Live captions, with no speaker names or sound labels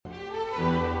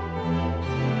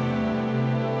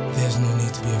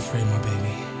afraid, my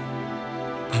baby.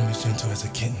 I'm as gentle as a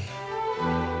kitten.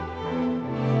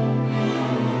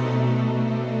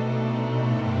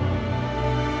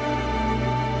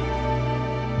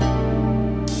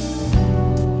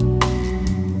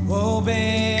 Oh,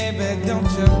 baby,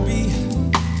 don't you be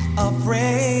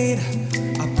afraid.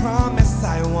 I promise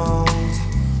I won't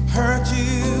hurt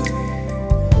you.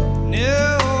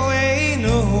 No way,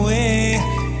 no way.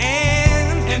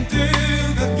 And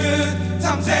through the good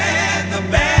times and the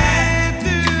bad,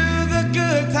 through the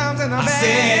good times and the bad, I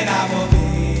said I will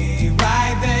be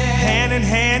right there, hand in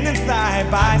hand and side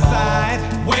by side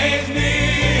with me.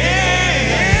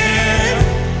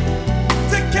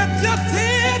 To catch your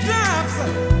teardrops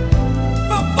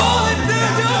from falling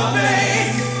down your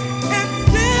face, and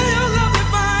chill your lovely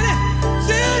body,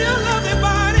 chill your lovely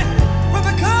body from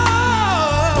the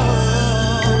cold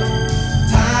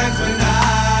times when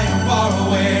I am far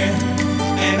away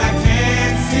and I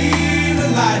can't see the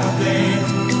light of day.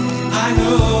 I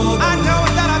know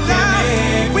without a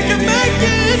doubt we can make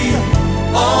it.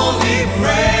 Only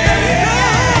pray.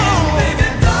 Baby,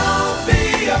 don't be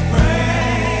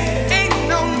afraid. Ain't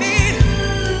no need,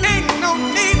 ain't no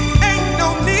need, ain't no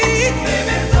need.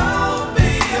 Baby, don't be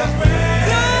afraid.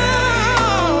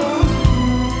 Don't.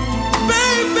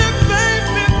 Baby,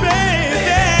 baby, baby.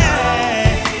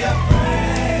 Don't be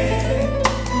afraid.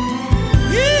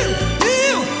 You,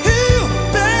 baby.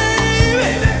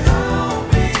 Baby, don't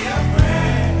be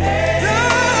afraid.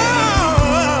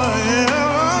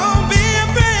 Don't be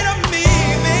afraid of me,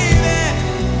 baby.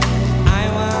 I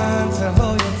want to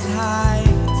hold you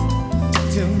tight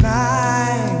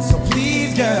tonight, so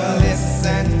please, girl,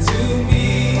 listen to me.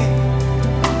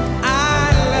 I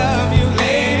love you,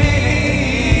 lady.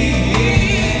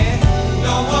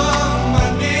 No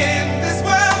woman in this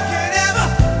world can ever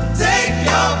take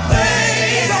your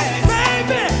place. So,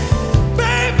 baby,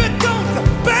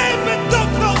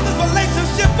 don't throw this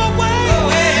relationship away.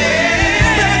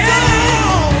 Baby,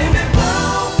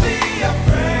 don't be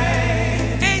afraid.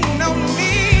 Ain't no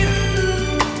need,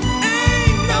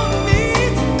 ain't no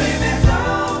need. Baby,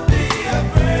 don't be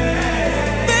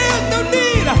afraid. There's no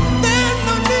need,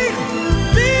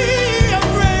 be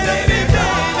afraid. Baby,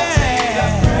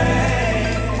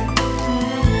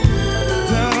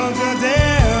 don't you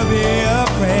dare be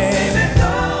afraid.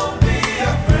 Don't be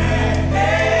afraid.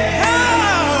 Oh,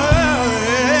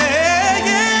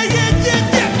 yeah,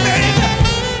 baby.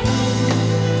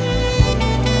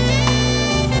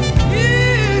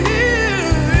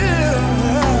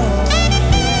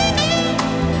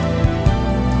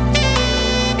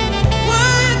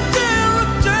 What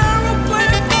Gerald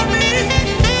play for me?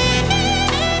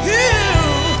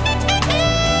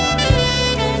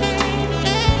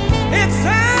 It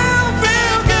sounds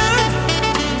real good.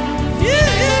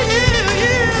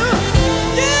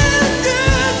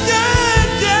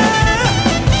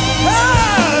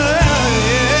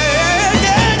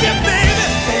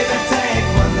 Baby, take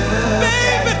one look.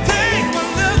 Baby, take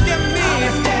one look at me. I'm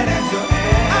as scared as you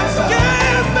ever. I'm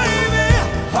scared, baby.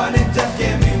 Honey, just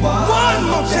give me one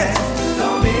more chance.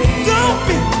 Don't be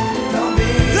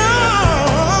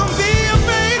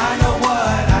afraid. I know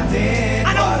what I did. I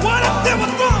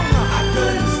was wrong. I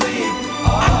couldn't sleep.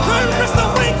 I couldn't rest a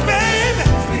wink, baby.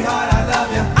 Sweetheart, I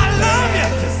love you. I love you.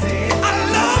 I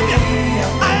love you.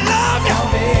 I love you.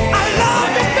 I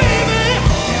love you, baby.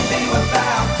 Can't be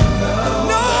without you,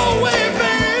 no way,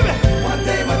 baby. One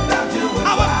day without you,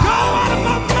 I would go out of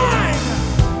my mind.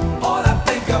 All I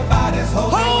think about is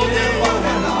holding you all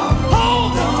day long.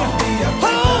 Don't be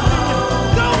afraid.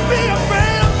 Don't be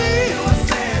afraid of me. You were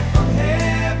sent from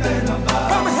heaven above.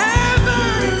 From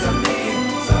heaven to me.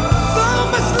 So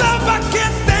much love I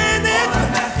can't stand it. All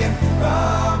I'm asking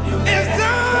from you is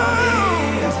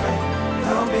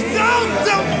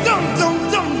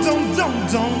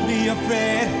don't be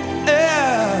afraid.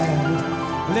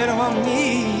 Little of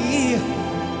me,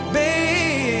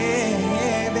 baby.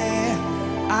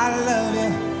 I love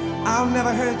you. I'll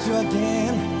never hurt you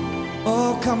again.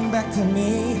 Oh, come back to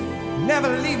me. Never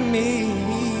leave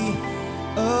me.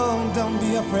 Oh, don't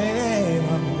be afraid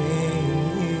of me.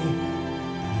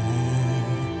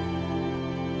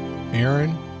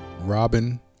 Aaron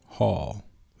Robin Hall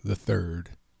III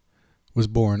was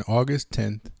born August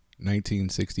 10th,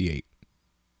 1968.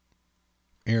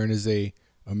 Aaron is a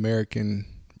American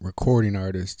recording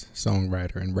artist,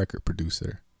 songwriter, and record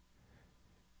producer.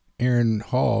 Aaron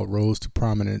Hall rose to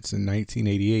prominence in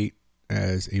 1988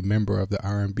 as a member of the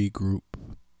R&B group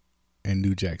and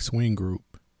New Jack Swing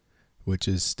group, which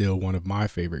is still one of my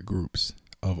favorite groups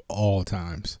of all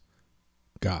times,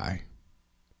 Guy,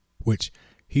 which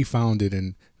he founded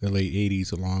in the late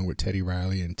 80s along with Teddy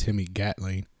Riley and Timmy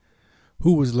Gatling,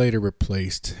 who was later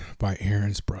replaced by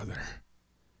Aaron's brother,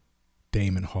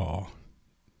 Damon Hall,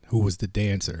 who was the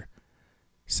dancer,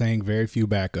 sang very few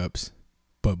backups,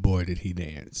 but boy did he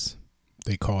dance.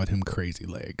 They called him Crazy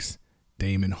Legs,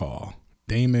 Damon Hall.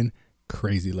 Damon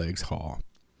Crazy Legs Hall.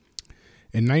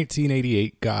 In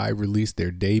 1988, Guy released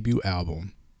their debut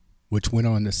album, which went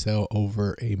on to sell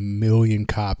over 1 million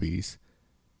copies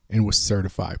and was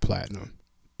certified platinum.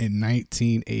 In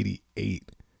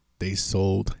 1988, they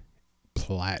sold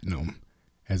platinum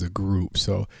as a group,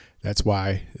 so that's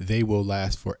why they will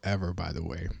last forever, by the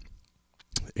way.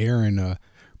 Aaron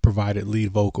provided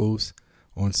lead vocals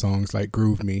on songs like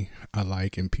Groove Me, I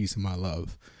Like, and Piece of My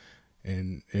Love.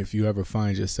 And if you ever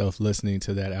find yourself listening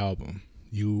to that album,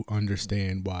 you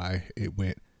understand why it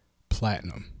went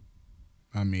platinum.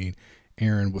 I mean,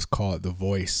 Aaron was called the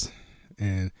voice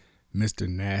and Mr.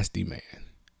 Nasty Man.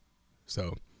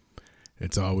 So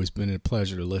it's always been a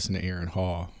pleasure to listen to Aaron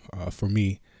Hall. For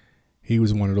me, he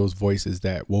was one of those voices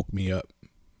that woke me up.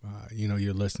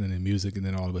 You're listening to music and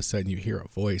then all of a sudden you hear a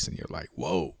voice and you're like,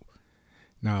 whoa.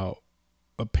 Now,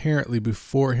 apparently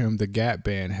before him, the Gap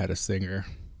Band had a singer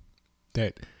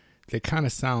that kind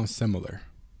of sounds similar,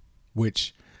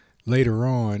 which later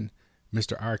on,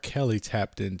 Mr. R. Kelly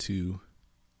tapped into.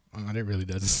 That really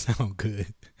doesn't sound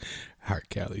good. R.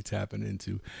 Kelly tapping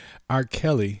into. R.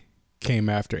 Kelly came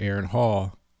after Aaron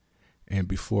Hall, and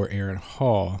before Aaron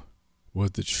Hall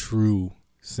was the true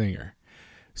singer.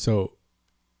 So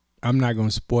I'm not going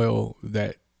to spoil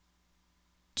that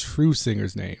true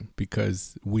singer's name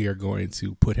because we are going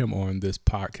to put him on this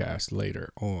podcast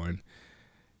later on.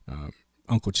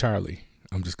 Uncle Charlie.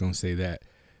 I'm just going to say that.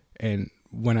 And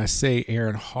when I say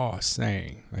Aaron Hall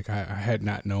sang, like I had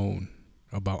not known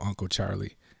about Uncle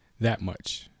Charlie that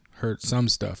much. Heard some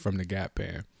stuff from the Gap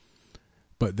Band.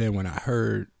 But then when I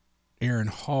heard Aaron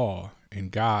Hall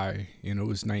and Guy, it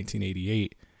was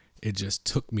 1988, it just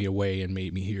took me away and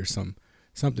made me hear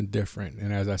something different.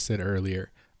 And as I said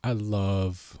earlier, I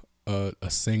love a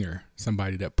singer,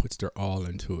 somebody that puts their all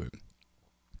into it.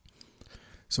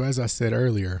 So as I said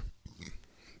earlier,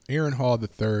 Aaron Hall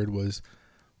III was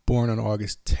born on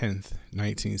August 10th,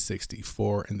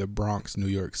 1964 in the Bronx, New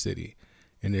York City.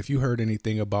 And if you heard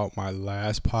anything about my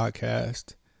last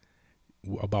podcast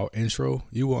about intro,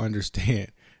 you will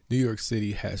understand New York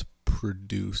City has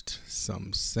produced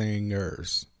some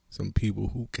singers, some people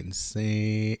who can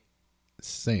sing.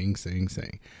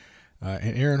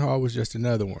 And Aaron Hall was just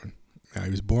another one. Now,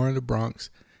 he was born in the Bronx.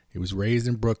 He was raised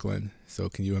in Brooklyn. So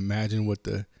can you imagine what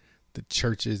the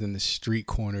churches and the street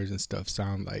corners and stuff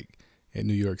sound like in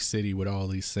New York City with all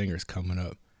these singers coming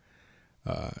up?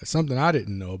 Something I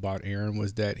didn't know about Aaron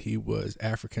was that he was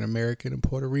African American and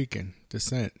Puerto Rican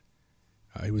descent.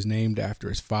 He was named after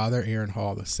his father, Aaron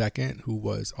Hall II, who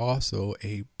was also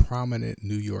a prominent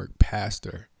New York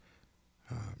pastor.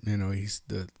 He's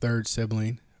the third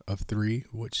sibling of three,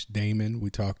 which Damien we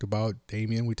talked about,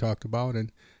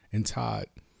 and Todd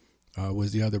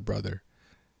was the other brother.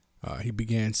 Aaron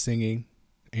began singing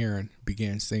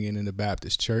in the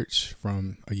Baptist church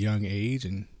from a young age,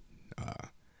 and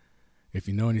if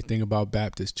you know anything about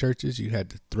Baptist churches, you had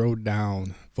to throw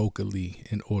down vocally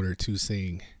in order to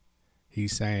sing. He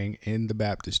sang in the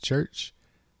Baptist church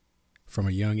from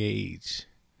a young age.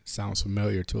 Sounds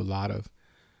familiar to a lot of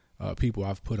people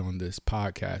I've put on this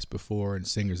podcast before and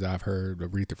singers I've heard.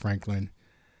 Aretha Franklin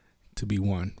to be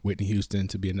one, Whitney Houston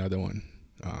to be another one.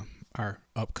 Our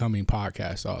upcoming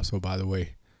podcast also, by the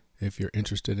way, if you're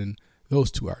interested in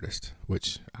those two artists,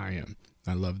 which I am.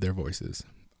 I love their voices.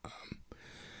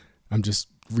 I'm just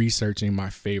researching my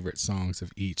favorite songs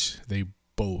of each. They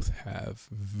both have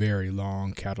very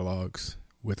long catalogs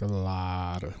with a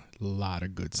lot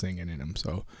of good singing in them.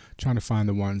 So trying to find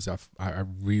the ones I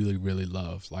really, really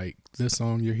love, like this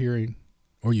song you're hearing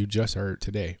or you just heard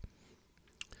today.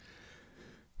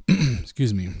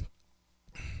 Excuse me.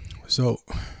 So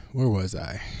where was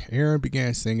I? Aaron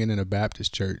began singing in a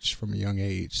Baptist church from a young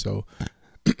age. So,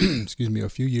 a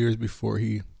few years before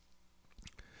he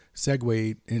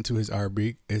segued into his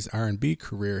R&B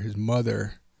career, his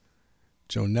mother,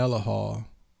 Jonella Hall,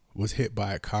 was hit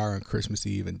by a car on Christmas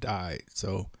Eve and died.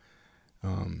 So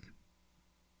I'm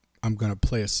going to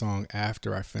play a song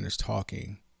after I finish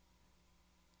talking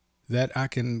that I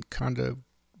can kind of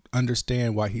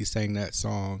understand why he sang that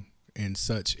song in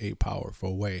such a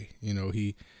powerful way.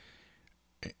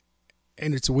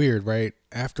 And it's weird, right?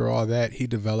 After all that, he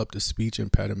developed a speech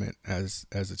impediment as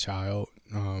a child,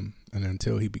 and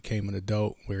until he became an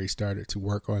adult, where he started to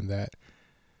work on that.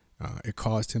 It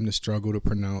caused him to struggle to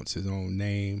pronounce his own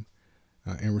name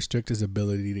and restrict his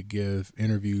ability to give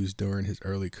interviews during his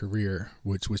early career,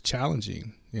 which was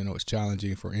challenging. It's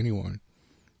challenging for anyone.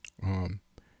 And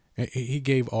he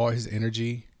gave all his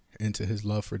energy into his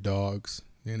love for dogs.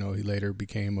 You know, he later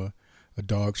became a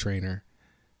dog trainer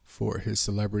for his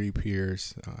celebrity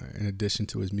peers, in addition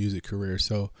to his music career.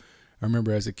 So I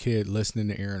remember as a kid listening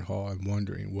to Aaron Hall and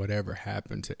wondering whatever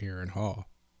happened to Aaron Hall.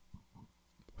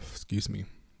 Excuse me.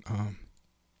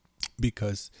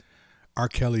 Because R.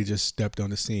 Kelly just stepped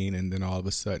on the scene, and then all of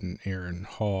a sudden Aaron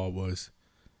Hall was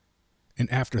an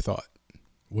afterthought,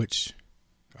 which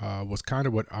was kind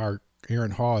of what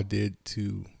Aaron Hall did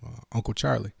to Uncle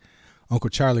Charlie. Uncle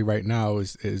Charlie right now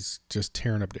is just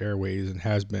tearing up the airways and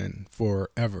has been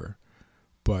forever.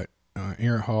 But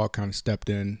Aaron Hall kind of stepped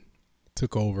in,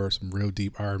 took over some real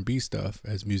deep R&B stuff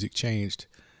as music changed.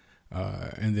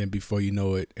 And then before you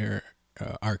know it,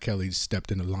 R. Kelly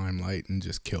stepped in the limelight and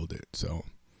just killed it. So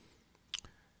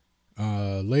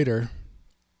later,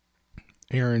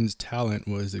 Aaron's talent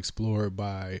was explored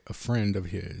by a friend of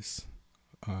his,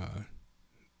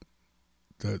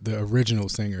 the original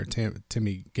singer,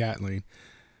 Timmy Gatling,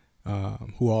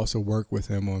 who also worked with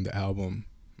him on the album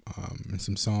and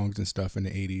some songs and stuff in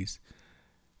the 80s.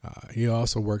 He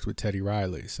also worked with Teddy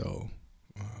Riley. So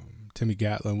Timmy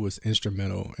Gatling was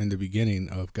instrumental in the beginning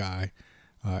of Guy,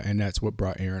 and that's what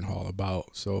brought Aaron Hall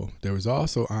about. So there was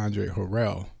also Andre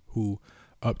Harrell, who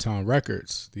Uptown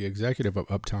Records, the executive of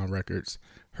Uptown Records,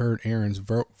 heard Aaron's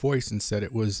voice and said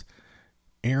it was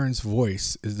Aaron's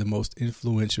voice is the most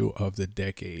influential of the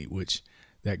decade, which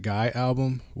that Guy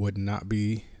album would not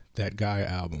be that Guy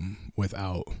album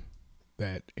without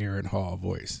that Aaron Hall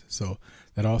voice. So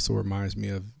that also reminds me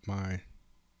of my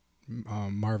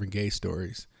Marvin Gaye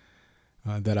stories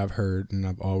that I've heard and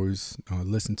I've always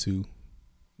listened to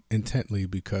intently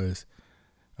because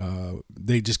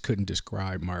they just couldn't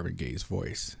describe Marvin Gaye's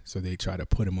voice. So they tried to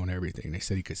put him on everything. They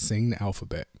said he could sing the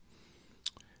alphabet.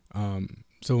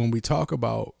 So when we talk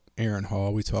about Aaron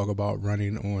Hall, we talk about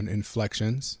running on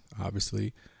inflections,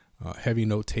 obviously, heavy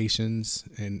notations,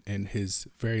 and his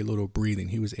very little breathing.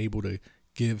 He was able to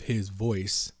give his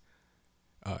voice.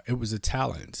 It was a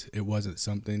talent. It wasn't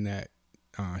something that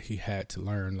he had to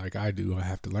learn like I do. I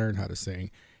have to learn how to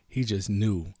sing. He just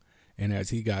knew. And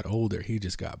as he got older, he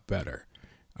just got better.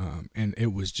 And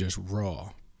it was just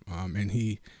raw. And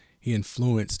he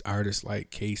influenced artists like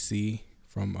KC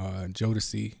from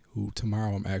Jodeci, who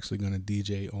tomorrow I'm actually going to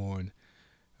DJ on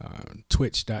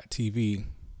twitch.tv.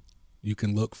 You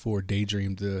can look for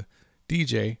Daydream the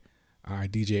DJ. I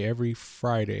DJ every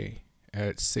Friday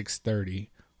at 6:30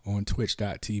 on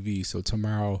twitch.tv. So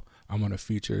tomorrow I'm going to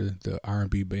feature the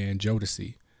R&B band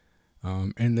Jodeci.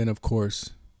 And then, of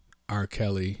course, R.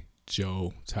 Kelly,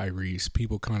 Joe, Tyrese,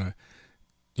 people kind of,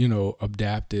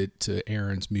 adapted to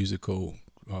Aaron's musical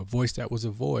voice that was a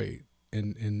void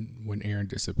in when Aaron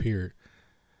disappeared.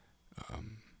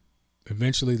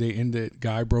 Eventually they ended.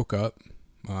 Guy broke up.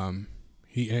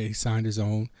 He signed his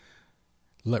own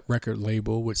record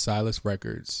label with Silas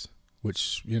Records,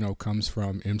 which comes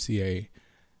from MCA,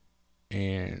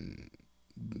 and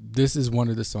this is one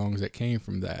of the songs that came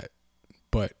from that.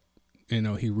 But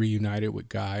he reunited with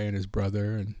Guy and his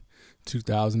brother in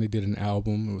 2000. They did an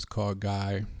album. It was called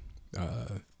Guy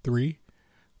 3,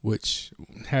 which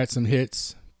had some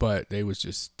hits, but they was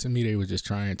just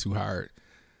trying too hard.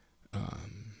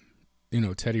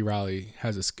 Teddy Riley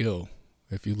has a skill.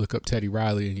 If you look up Teddy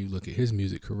Riley and you look at his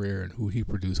music career and who he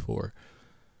produced for,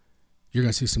 you're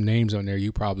going to see some names on there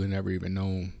you probably never even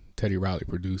known Teddy Riley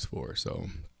produced for. So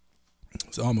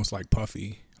it's almost like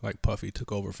Puffy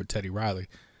took over for Teddy Riley.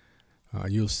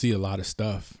 You'll see a lot of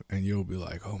stuff and you'll be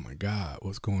like, oh my God,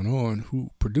 what's going on?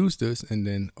 Who produced this? And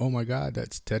then, oh my God,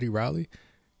 that's Teddy Riley.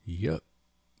 Yep.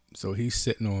 So he's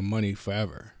sitting on money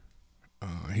forever.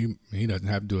 He doesn't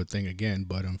have to do a thing again,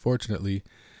 but unfortunately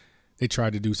they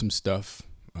tried to do some stuff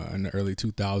in the early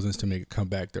 2000s to make a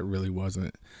comeback that really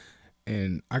wasn't.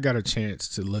 And I got a chance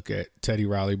to look at Teddy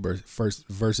Riley versus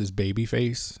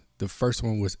Babyface. The first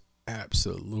one was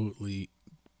absolutely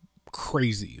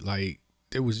crazy. Like,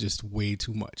 it was just way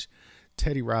too much.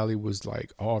 Teddy Riley was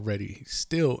like already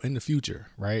still in the future,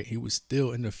 right? He was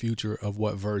still in the future of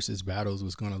what versus battles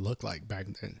was going to look like back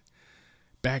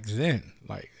then.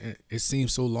 Like, it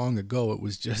seems so long ago. It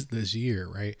was just this year,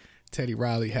 right? Teddy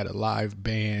Riley had a live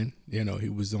band. He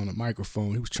was on a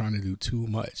microphone. He was trying to do too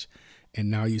much.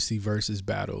 And now you see versus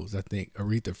battles. I think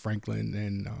Aretha Franklin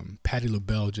and Patti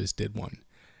LaBelle just did one.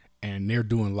 And they're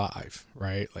doing live,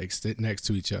 right? Like, sitting next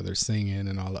to each other, singing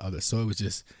and all the other. So it was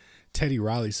just, Teddy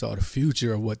Riley saw the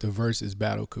future of what the versus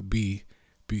battle could be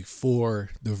before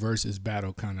the versus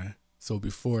battle so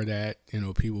before that,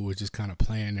 people were just kind of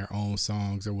playing their own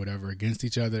songs or whatever against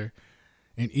each other.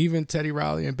 And even Teddy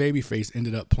Riley and Babyface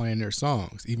ended up playing their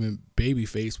songs. Even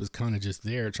Babyface was kind of just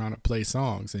there trying to play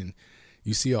songs. And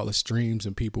you see all the streams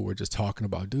and people were just talking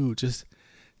about, dude,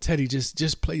 Teddy,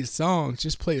 just play his songs.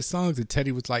 Just play his songs. And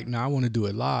Teddy was like, nah, I want to do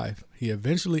it live. He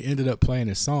eventually ended up playing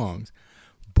his songs.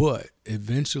 But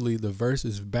eventually the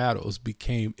versus battles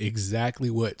became exactly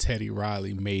what Teddy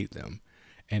Riley made them.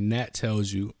 And that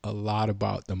tells you a lot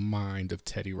about the mind of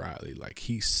Teddy Riley. Like,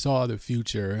 he saw the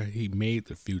future. He made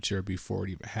the future before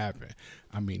it even happened.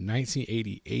 I mean,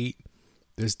 1988,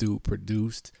 this dude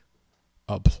produced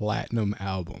a platinum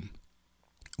album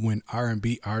when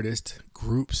R&B artist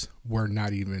groups were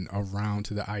not even around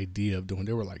to the idea of doing.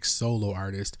 They were like solo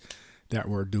artists that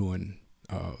were doing,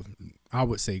 I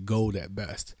would say, gold at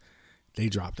best. They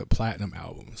dropped a platinum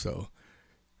album. So,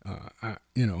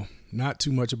 not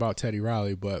too much about Teddy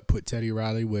Riley, but put Teddy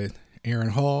Riley with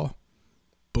Aaron Hall,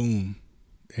 boom,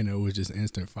 and it was just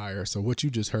instant fire. So what you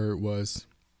just heard was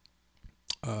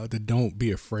the Don't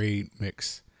Be Afraid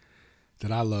mix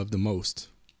that I love the most.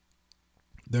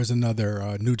 There's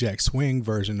another New Jack Swing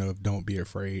version of Don't Be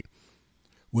Afraid,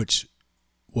 which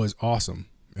was awesome.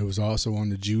 It was also on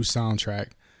the Juice soundtrack.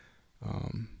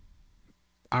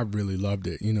 I really loved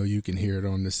it. You can hear it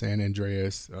on the San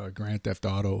Andreas, Grand Theft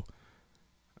Auto,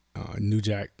 New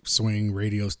Jack Swing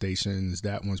radio stations.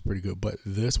 That one's pretty good. But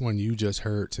this one you just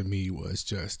heard, to me, was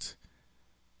just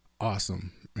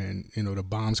awesome. And, the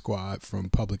Bomb Squad from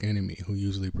Public Enemy, who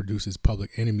usually produces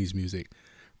Public Enemy's music,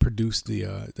 produced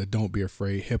the Don't Be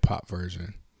Afraid hip-hop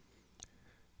version.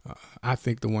 I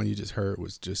think the one you just heard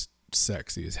was just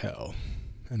sexy as hell.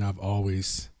 And I've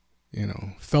always,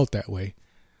 felt that way,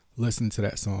 listening to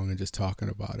that song and just talking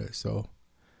about it. So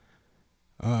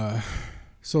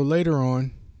later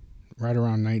on, right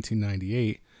around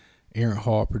 1998, Aaron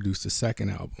Hall produced a second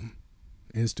album,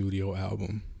 in-studio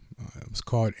album. It was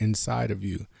called Inside of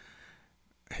You.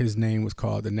 His name was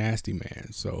called The Nasty Man.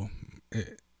 So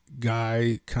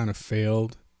Guy kind of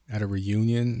failed at a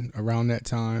reunion around that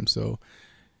time. So,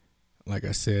 like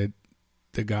I said,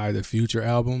 the Guy the Future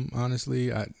album,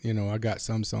 honestly, I got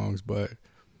some songs, but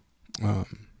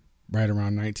right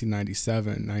around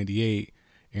 1997, 98,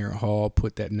 Aaron Hall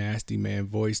put that Nasty Man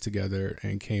voice together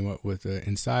and came up with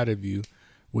Inside of You,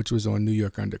 which was on New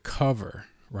York Undercover,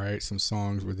 right? Some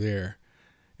songs were there.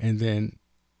 And then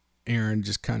Aaron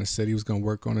just kind of said he was going to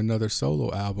work on another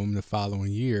solo album the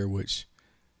following year, which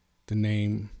the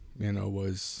name,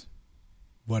 was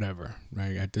whatever,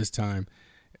 right? At this time,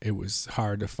 it was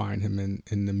hard to find him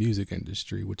in the music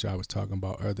industry, which I was talking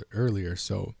about earlier.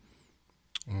 So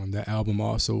that album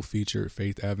also featured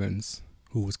Faith Evans,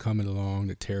 who was coming along,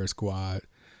 the Terror Squad,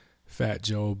 Fat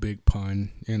Joe, Big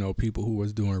Pun, people who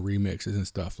was doing remixes and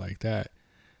stuff like that.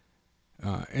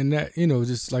 And that,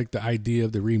 just like the idea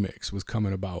of the remix was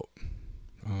coming about.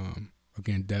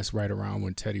 Again, that's right around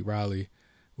when Teddy Riley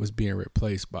was being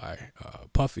replaced by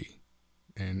Puffy.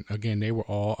 And again, they were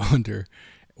all under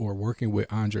or working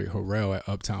with Andre Harrell at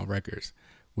Uptown Records,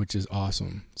 which is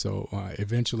awesome. So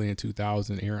eventually in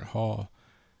 2000, Aaron Hall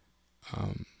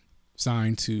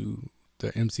signed to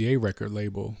the MCA record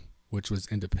label, which was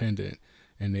independent,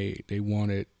 and they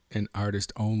wanted an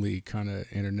artist only kind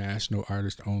of international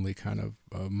artist only kind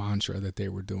of mantra that they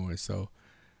were doing. So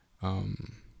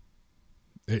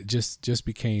it just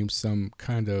became some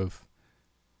kind of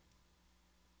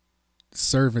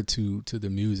servitude to the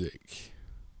music.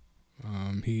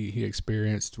 He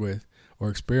experimented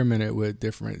with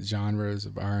different genres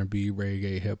of R&B,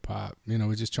 reggae, hip hop.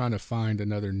 Was just trying to find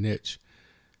another niche,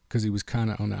 because he was kind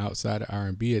of on the outside of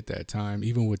R&B at that time,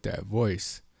 even with that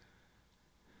voice.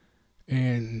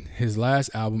 And his last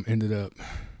album ended up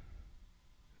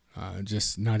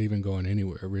just not even going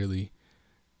anywhere, really.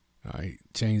 He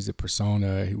changed the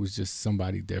persona. He was just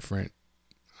somebody different.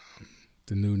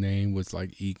 The new name was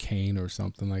like E. Kane or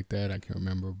something like that. I can't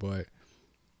remember, but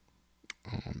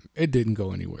it didn't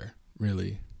go anywhere,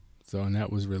 really. So, and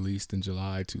that was released in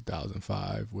July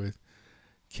 2005 with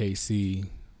KC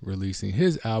releasing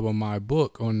his album, My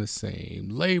Book, on the same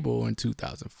label in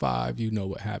 2005. You know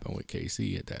what happened with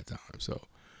KC at that time. So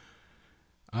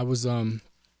I was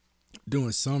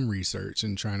doing some research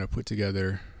and trying to put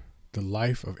together the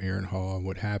life of Aaron Hall and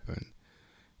what happened.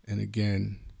 And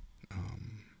again,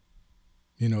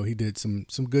 he did some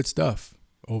good stuff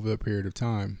over a period of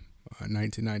time.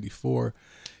 1994,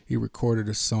 he recorded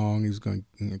a song he was going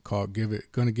to call "Give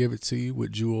It to You"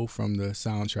 with Jewel from the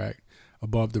soundtrack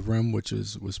Above the Rim, which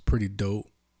was pretty dope.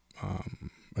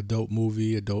 A dope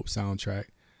movie, a dope soundtrack.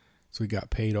 So he got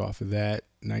paid off of that.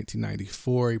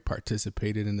 1994, he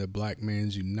participated in the Black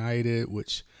Men's United,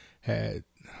 which had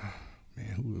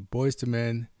Boyz II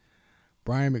Men,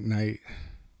 Brian McKnight,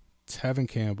 Tevin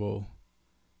Campbell,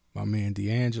 my man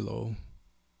D'Angelo,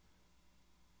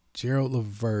 Gerald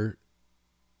Levert,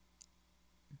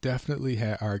 definitely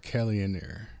had R. Kelly in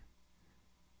there.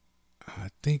 I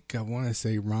want to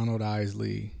say Ronald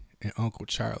Isley and Uncle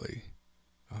Charlie.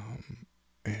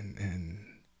 And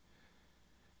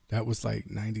that was like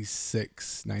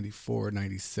 96, 94,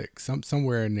 96,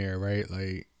 somewhere in there, right?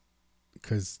 Like,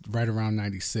 because right around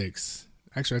 96,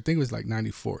 actually, I think it was like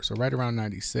 94. So right around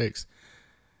 96,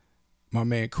 my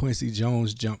man Quincy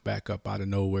Jones jumped back up out of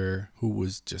nowhere, who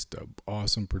was just an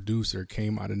awesome producer,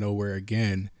 came out of nowhere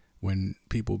again when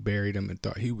people buried him and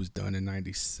thought he was done in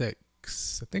 96.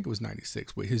 I think it was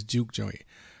 96 with his juke joint,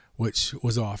 which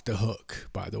was off the hook,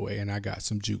 by the way, and I got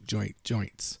some juke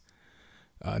joints.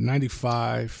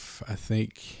 95, I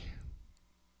think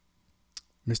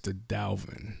Mr.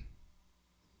 Dalvin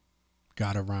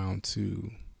got around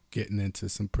to getting into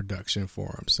some production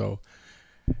for him. So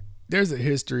there's a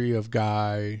history of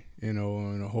Guy, and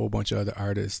a whole bunch of other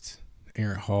artists,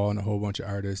 Aaron Hall and a whole bunch of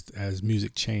artists, as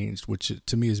music changed, which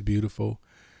to me is beautiful.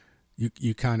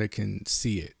 You kind of can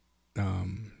see it.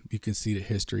 You can see the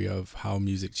history of how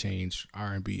music changed,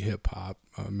 R&B, hip hop,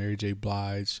 Mary J.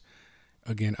 Blige,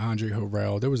 again, Andre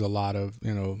Harrell. There was a lot of,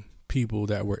 people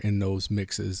that were in those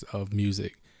mixes of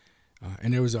music.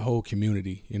 And there was a whole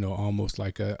community, almost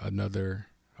like another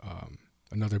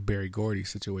Berry Gordy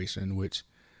situation, which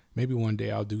maybe one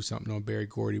day I'll do something on Berry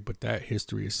Gordy, but that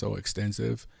history is so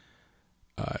extensive.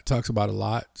 It talks about a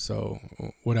lot, so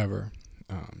whatever.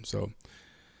 So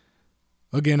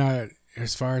again,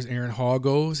 as far as Aaron Hall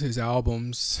goes, his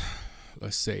albums,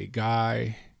 let's say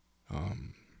Guy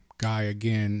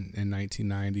again in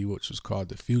 1990, which was called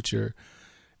The Future,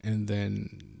 and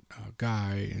then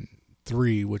Guy and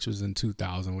 3, which was in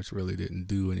 2000, which really didn't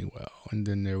do any well. And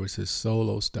then there was his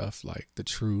solo stuff like The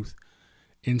Truth,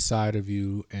 Inside of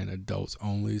You, and Adults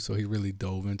Only. So he really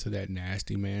dove into that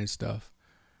Nasty Man stuff.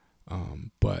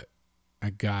 But I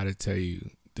gotta tell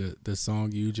you, the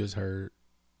song you just heard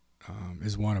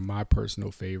is one of my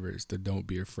personal favorites, the Don't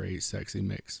Be Afraid Sexy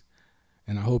Mix.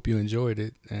 And I hope you enjoyed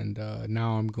it. And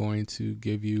now I'm going to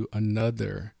give you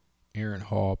another Aaron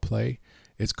Hall play.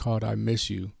 It's called I Miss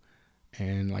You.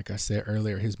 And like I said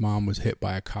earlier, his mom was hit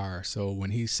by a car. So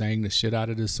when he sang the shit out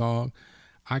of this song,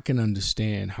 I can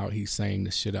understand how he sang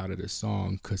the shit out of this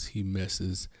song, because he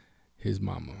misses his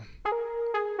mama.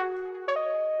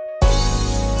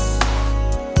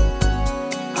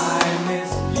 I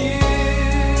miss you.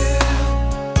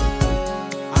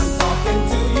 I'm talking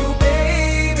to you,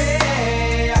 baby.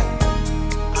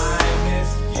 I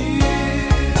miss you.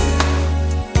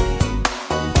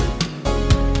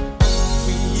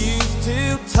 We used to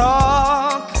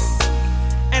talk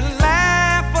and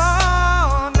laugh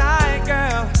all night,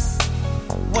 girl.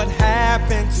 What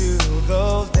happened to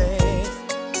those days?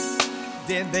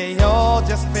 Did they all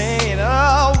just fade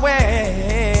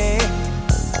away?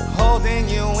 Holding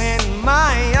you in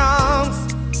my arms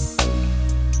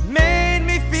made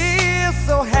me feel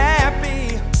so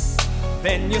happy.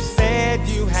 Then you said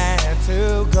you had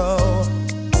to go.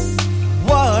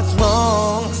 What's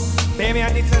wrong? Baby,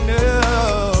 I need to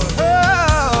know.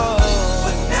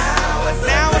 But now it's a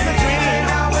dream.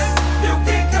 You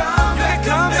can come back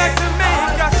to me,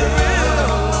 got you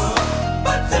real.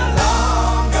 But you're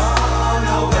long gone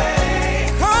away.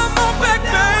 Come on back,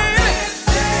 baby.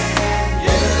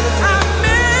 I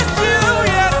miss you,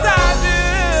 yes I do.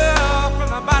 From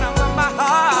the bottom of my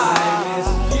heart, I miss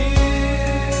you.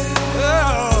 Oh,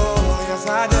 yes I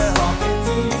do. Talking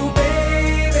to you,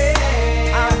 baby.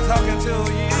 I'm talking to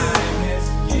you. I miss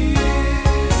you.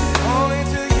 Only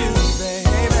to you,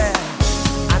 baby.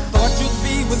 I thought you'd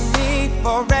be with me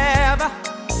forever,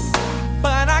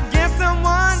 but I guess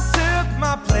someone took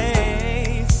my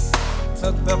place.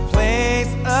 Took the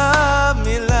place of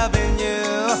me loving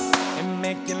you and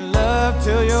making love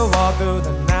to you all through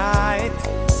the night.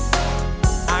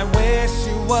 I wish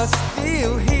you was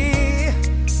still here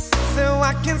so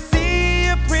I can see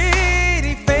your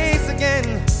pretty face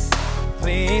again.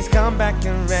 Please come back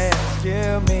and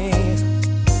rescue me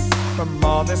from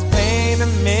all this pain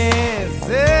and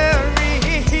misery.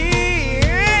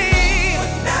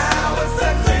 But now it's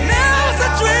a dream. Now it's a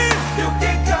dream. You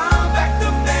can come back to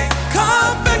make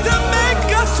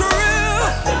us true.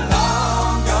 But you're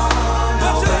long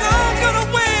gone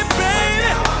away,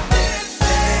 baby.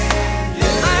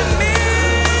 I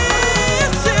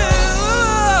miss you.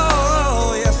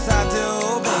 Oh, yes I do,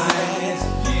 baby.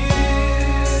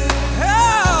 I'm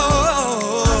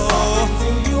talking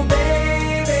to you,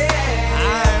 baby.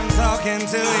 I'm talking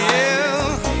to you.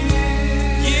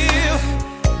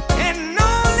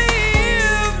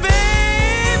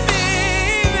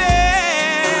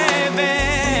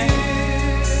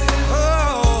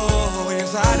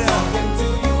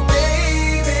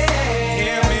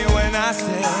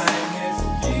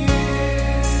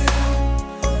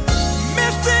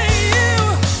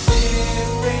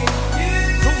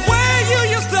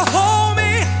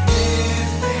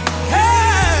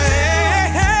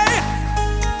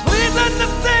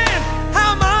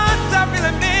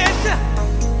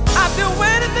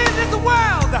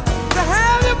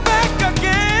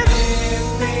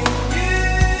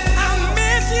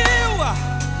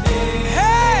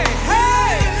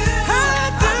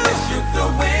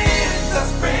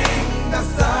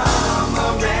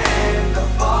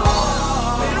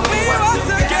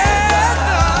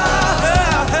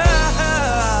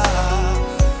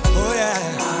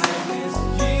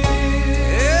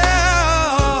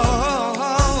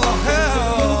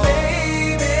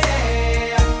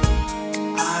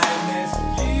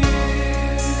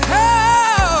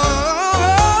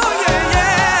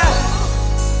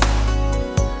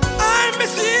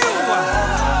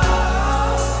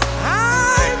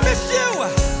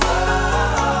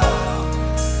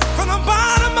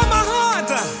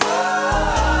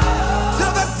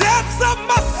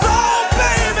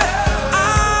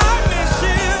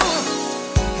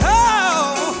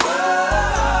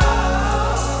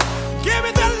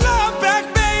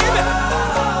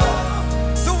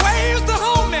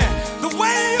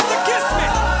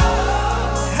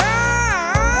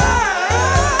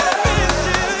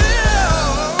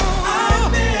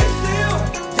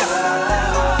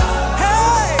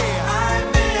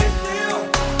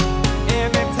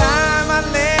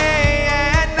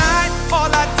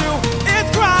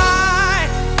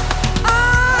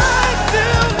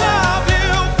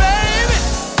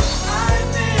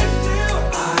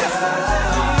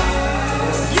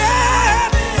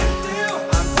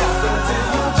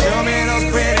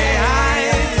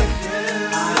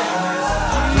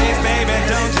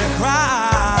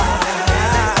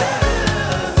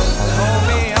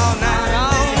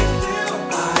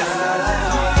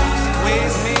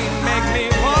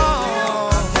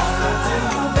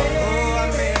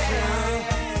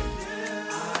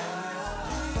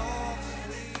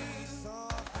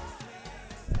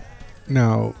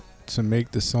 Now, to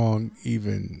make the song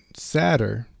even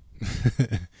sadder,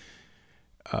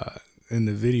 in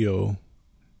the video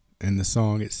and the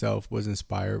song itself was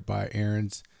inspired by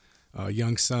Aaron's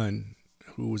young son,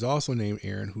 who was also named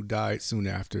Aaron, who died soon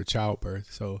after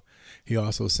childbirth. So he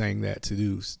also sang that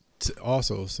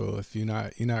also. So if you're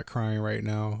not crying right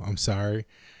now, I'm sorry.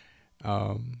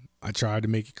 I tried to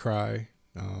make you cry.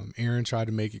 Aaron tried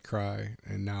to make you cry,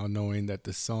 and now knowing that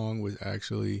the song was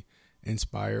actually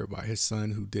inspired by his son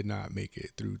who did not make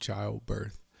it through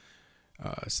childbirth.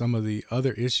 Some of the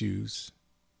other issues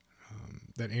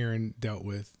that Aaron dealt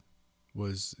with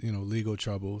was, legal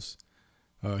troubles.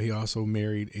 He also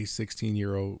married a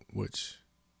 16-year-old, which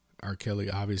R. Kelly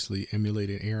obviously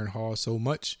emulated Aaron Hall so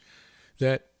much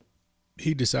that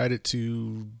he decided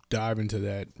to dive into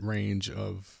that range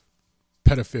of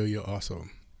pedophilia also.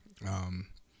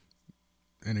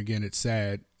 And again, it's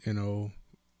sad,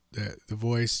 that the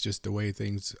voice, just the way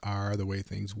things are, the way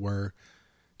things were,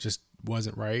 just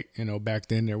wasn't right. Back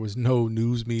then there was no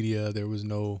news media, there was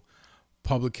no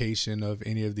publication of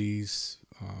any of these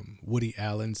Woody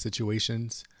Allen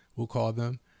situations, we'll call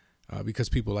them, because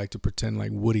people like to pretend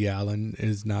like Woody Allen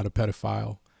is not a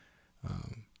pedophile.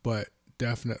 But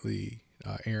definitely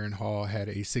Aaron Hall had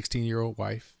a 16-year-old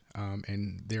wife,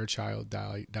 and their child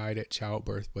died at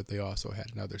childbirth, but they also had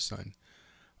another son,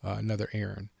 another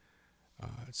Aaron.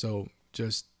 So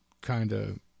just kind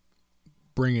of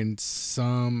bringing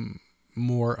some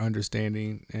more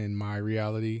understanding in my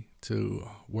reality to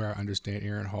where I understand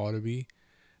Aaron Hall to be.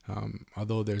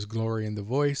 Although there's glory in the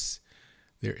voice,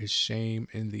 there is shame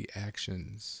in the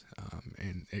actions.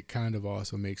 And it kind of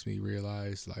also makes me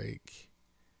realize, like,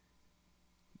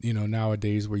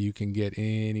 nowadays where you can get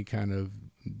any kind of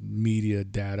media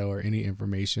data or any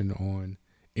information on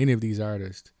any of these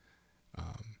artists,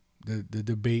 the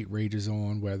debate rages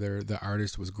on whether the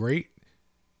artist was great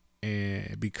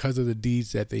and because of the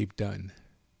deeds that they've done.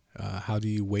 How do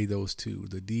you weigh those two?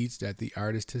 The deeds that the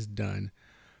artist has done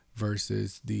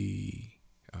versus the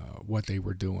what they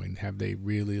were doing. Have they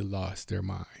really lost their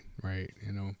mind, right?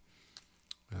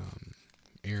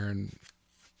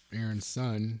 Aaron's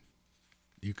son,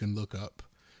 you can look up,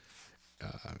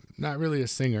 not really a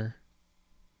singer,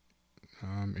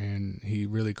 and he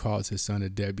really calls his son a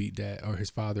deadbeat dad, or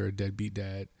his father a deadbeat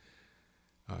dad.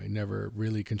 He never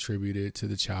really contributed to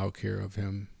the child care of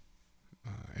him.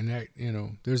 And that,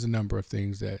 there's a number of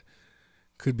things that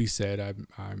could be said. I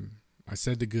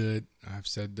said the good. I've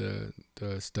said the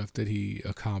stuff that he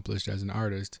accomplished as an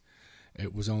artist.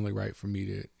 It was only right for me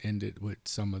to end it with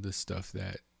some of the stuff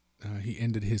that he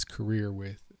ended his career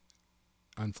with,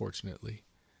 unfortunately.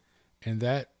 And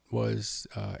that was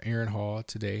Aaron Hall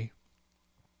today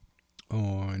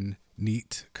on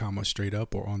Neat, Straight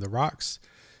Up, or On the Rocks.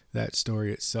 That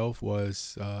story itself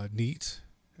was neat.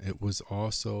 It was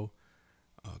also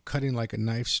cutting like a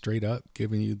knife straight up,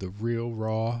 giving you the real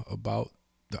raw about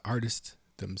the artists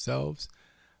themselves.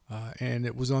 And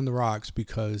it was on the rocks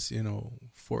because,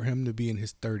 for him to be in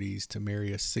his 30s to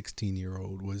marry a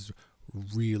 16-year-old was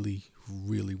really,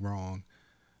 really wrong.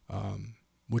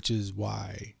 Which is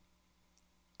why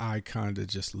I kind of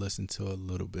just listen to a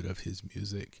little bit of his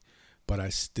music, but I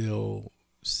still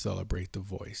celebrate the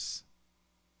voice.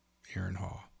 Aaron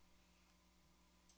Hall.